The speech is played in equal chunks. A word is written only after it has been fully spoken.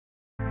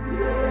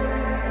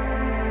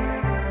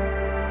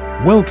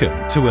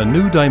Welcome to a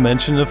new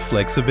dimension of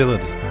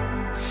flexibility.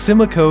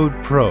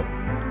 SIMOCODE Pro,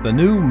 the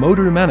new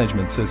motor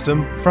management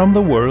system from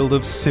the world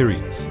of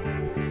Sirius.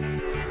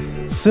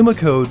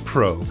 SIMOCODE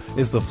Pro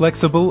is the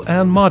flexible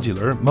and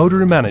modular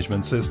motor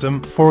management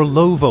system for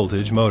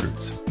low-voltage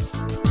motors.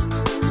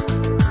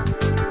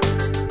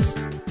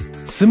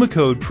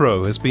 SIMOCODE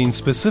Pro has been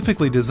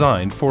specifically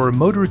designed for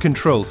motor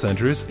control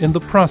centers in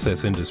the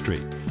process industry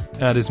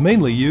and is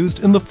mainly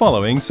used in the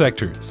following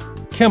sectors: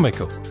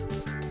 chemical,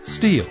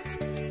 steel,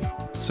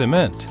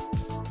 cement,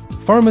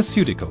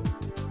 pharmaceutical,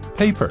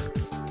 paper,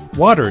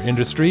 water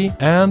industry,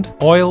 and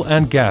oil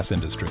and gas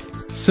industry.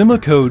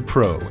 SIMOCODE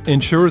Pro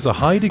ensures a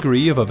high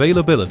degree of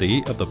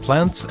availability of the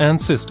plants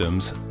and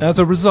systems as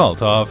a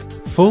result of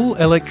full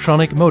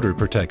electronic motor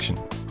protection,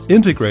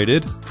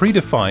 integrated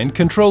predefined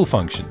control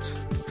functions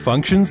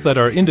that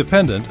are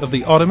independent of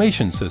the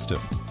automation system,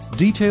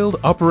 detailed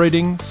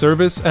operating,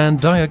 service and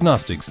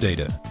diagnostics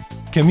data,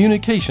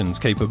 communications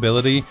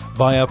capability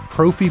via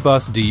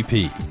Profibus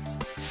DP.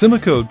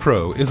 SIMOCODE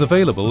Pro is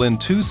available in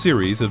two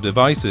series of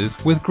devices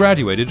with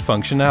graduated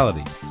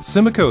functionality: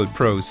 SIMOCODE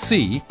Pro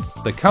C,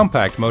 the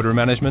compact motor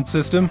management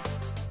system,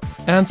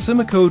 and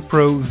SIMOCODE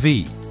Pro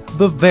V,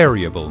 the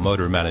variable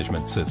motor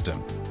management system.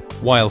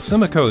 While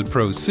SIMOCODE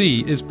Pro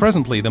C is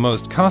presently the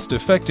most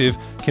cost-effective,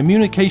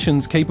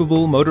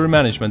 communications-capable motor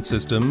management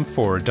system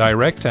for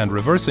direct and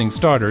reversing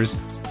starters,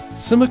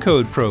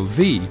 SIMOCODE Pro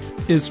V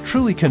is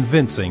truly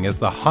convincing as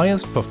the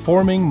highest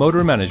performing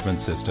motor management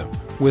system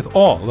with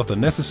all of the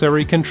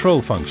necessary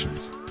control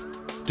functions.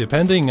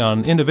 Depending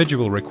on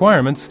individual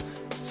requirements,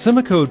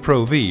 SIMOCODE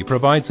Pro V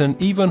provides an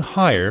even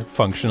higher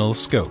functional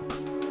scope.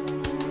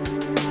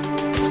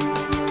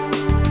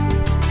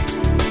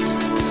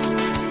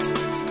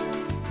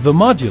 The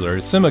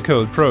modular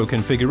SIMOCODE Pro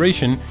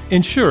configuration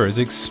ensures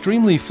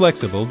extremely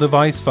flexible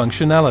device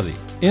functionality,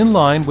 in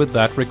line with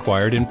that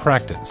required in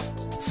practice.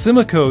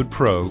 SIMOCODE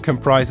Pro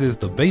comprises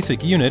the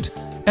basic unit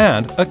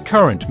and a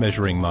current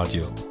measuring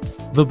module.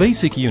 The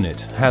basic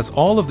unit has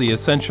all of the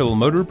essential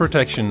motor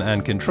protection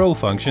and control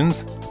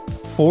functions,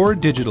 4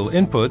 digital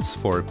inputs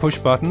for push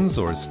buttons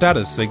or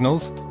status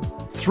signals,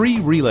 3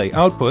 relay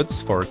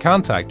outputs for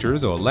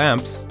contactors or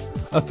lamps,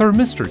 a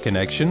thermistor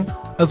connection,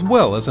 as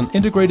well as an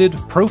integrated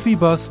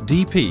Profibus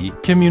DP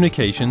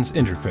communications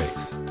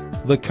interface.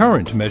 The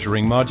current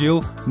measuring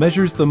module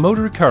measures the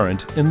motor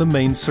current in the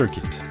main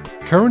circuit.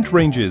 Current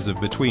ranges of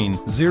between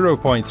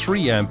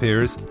 0.3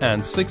 amperes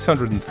and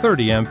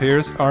 630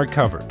 amperes are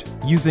covered.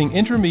 Using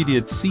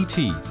intermediate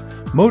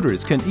CTs,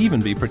 motors can even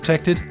be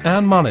protected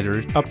and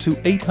monitored up to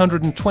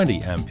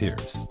 820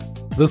 amperes.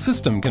 The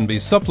system can be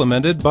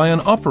supplemented by an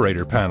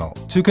operator panel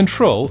to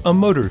control a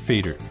motor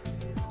feeder.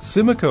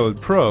 SIMOCODE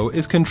Pro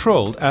is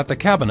controlled at the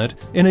cabinet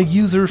in a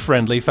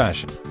user-friendly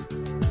fashion.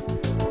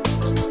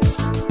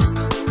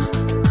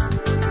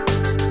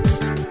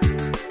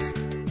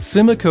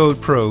 SIMOCODE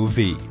Pro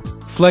V.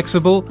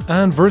 Flexible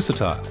and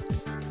versatile.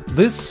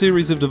 This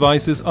series of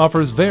devices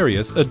offers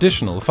various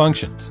additional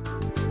functions.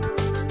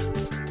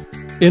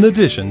 In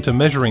addition to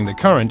measuring the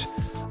current,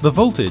 the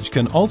voltage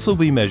can also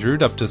be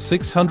measured up to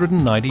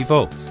 690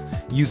 volts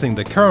using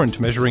the current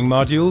measuring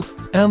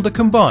modules and the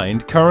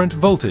combined current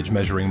voltage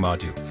measuring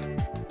modules.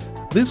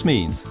 This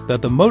means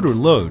that the motor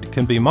load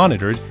can be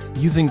monitored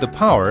using the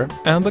power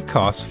and the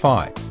cos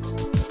phi.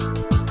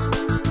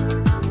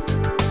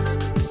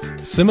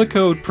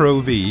 SIMOCODE Pro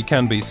V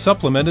can be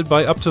supplemented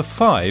by up to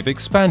 5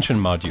 expansion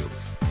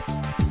modules.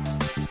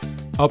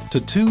 Up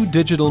to 2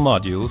 digital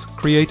modules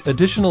create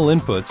additional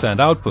inputs and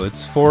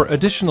outputs for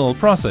additional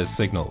process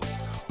signals,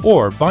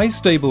 or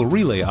bistable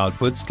relay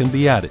outputs can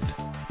be added.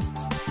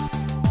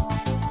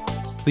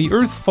 The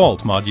Earth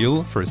Fault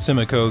module for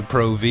SIMOCODE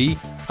Pro V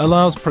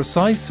allows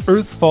precise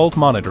earth fault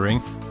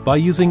monitoring by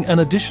using an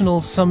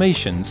additional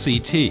summation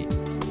CT.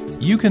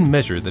 You can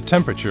measure the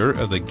temperature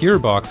of the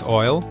gearbox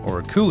oil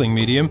or cooling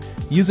medium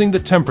using the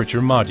temperature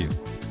module.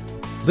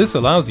 This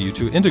allows you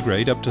to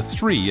integrate up to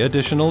 3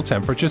 additional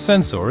temperature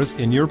sensors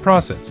in your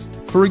process.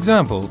 For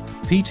example,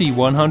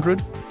 PT100,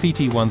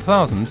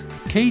 PT1000,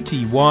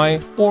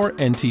 KTY, or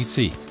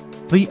NTC.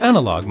 The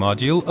analog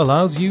module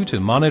allows you to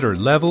monitor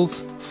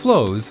levels,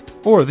 flows,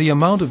 or the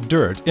amount of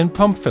dirt in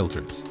pump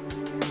filters.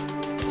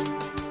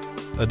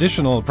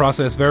 Additional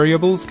process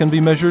variables can be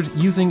measured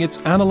using its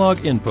analog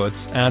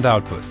inputs and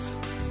outputs.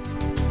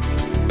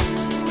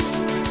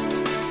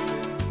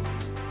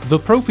 The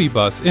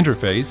Profibus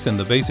interface in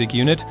the basic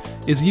unit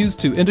is used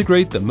to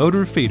integrate the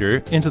motor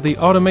feeder into the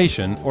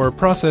automation or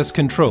process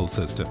control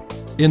system.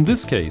 In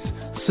this case,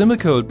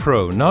 SIMOCODE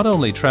Pro not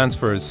only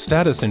transfers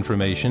status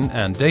information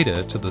and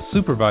data to the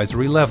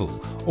supervisory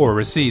level or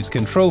receives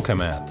control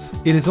commands,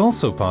 it is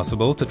also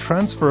possible to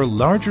transfer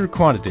larger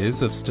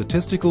quantities of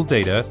statistical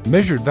data,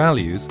 measured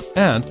values,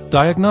 and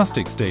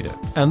diagnostics data,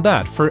 and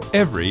that for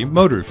every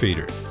motor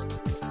feeder.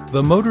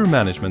 The motor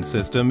management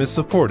system is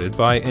supported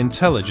by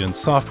intelligent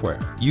software.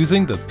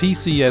 Using the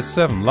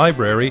PCS7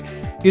 library,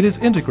 it is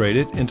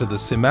integrated into the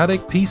SIMATIC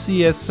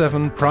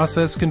PCS7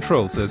 process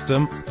control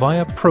system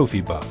via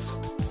Profibus.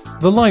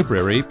 The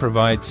library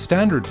provides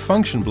standard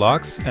function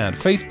blocks and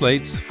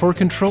faceplates for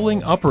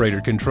controlling operator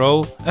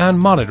control and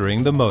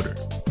monitoring the motor.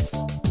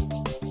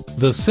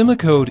 The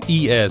SIMOCODE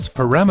ES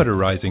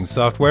parameterizing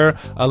software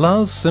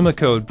allows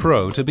SIMOCODE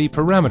Pro to be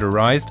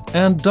parameterized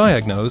and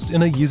diagnosed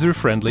in a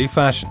user-friendly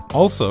fashion,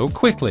 also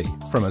quickly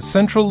from a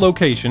central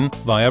location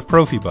via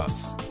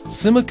Profibus.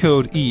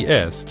 SIMOCODE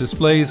ES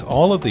displays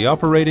all of the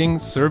operating,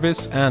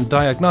 service and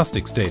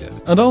diagnostics data,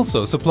 and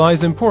also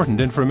supplies important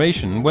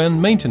information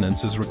when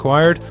maintenance is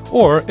required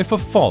or if a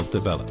fault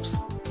develops.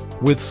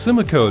 With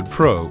SIMOCODE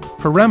Pro,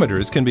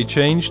 parameters can be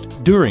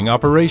changed during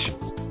operation.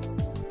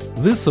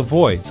 This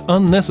avoids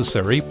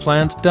unnecessary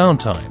plant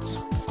downtimes.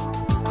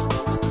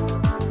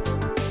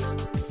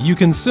 You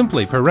can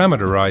simply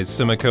parameterize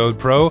SIMOCODE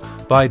Pro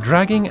by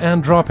dragging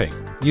and dropping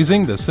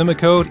using the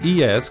SIMOCODE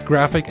ES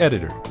graphic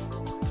editor.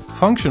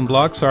 Function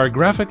blocks are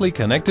graphically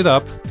connected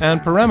up and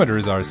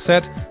parameters are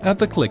set at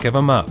the click of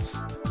a mouse.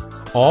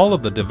 All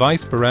of the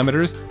device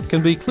parameters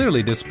can be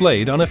clearly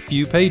displayed on a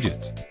few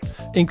pages,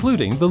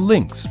 including the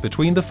links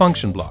between the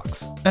function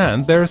blocks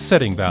and their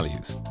setting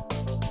values.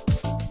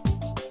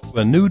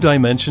 A new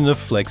dimension of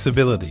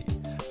flexibility.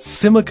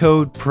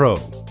 SIMOCODE Pro.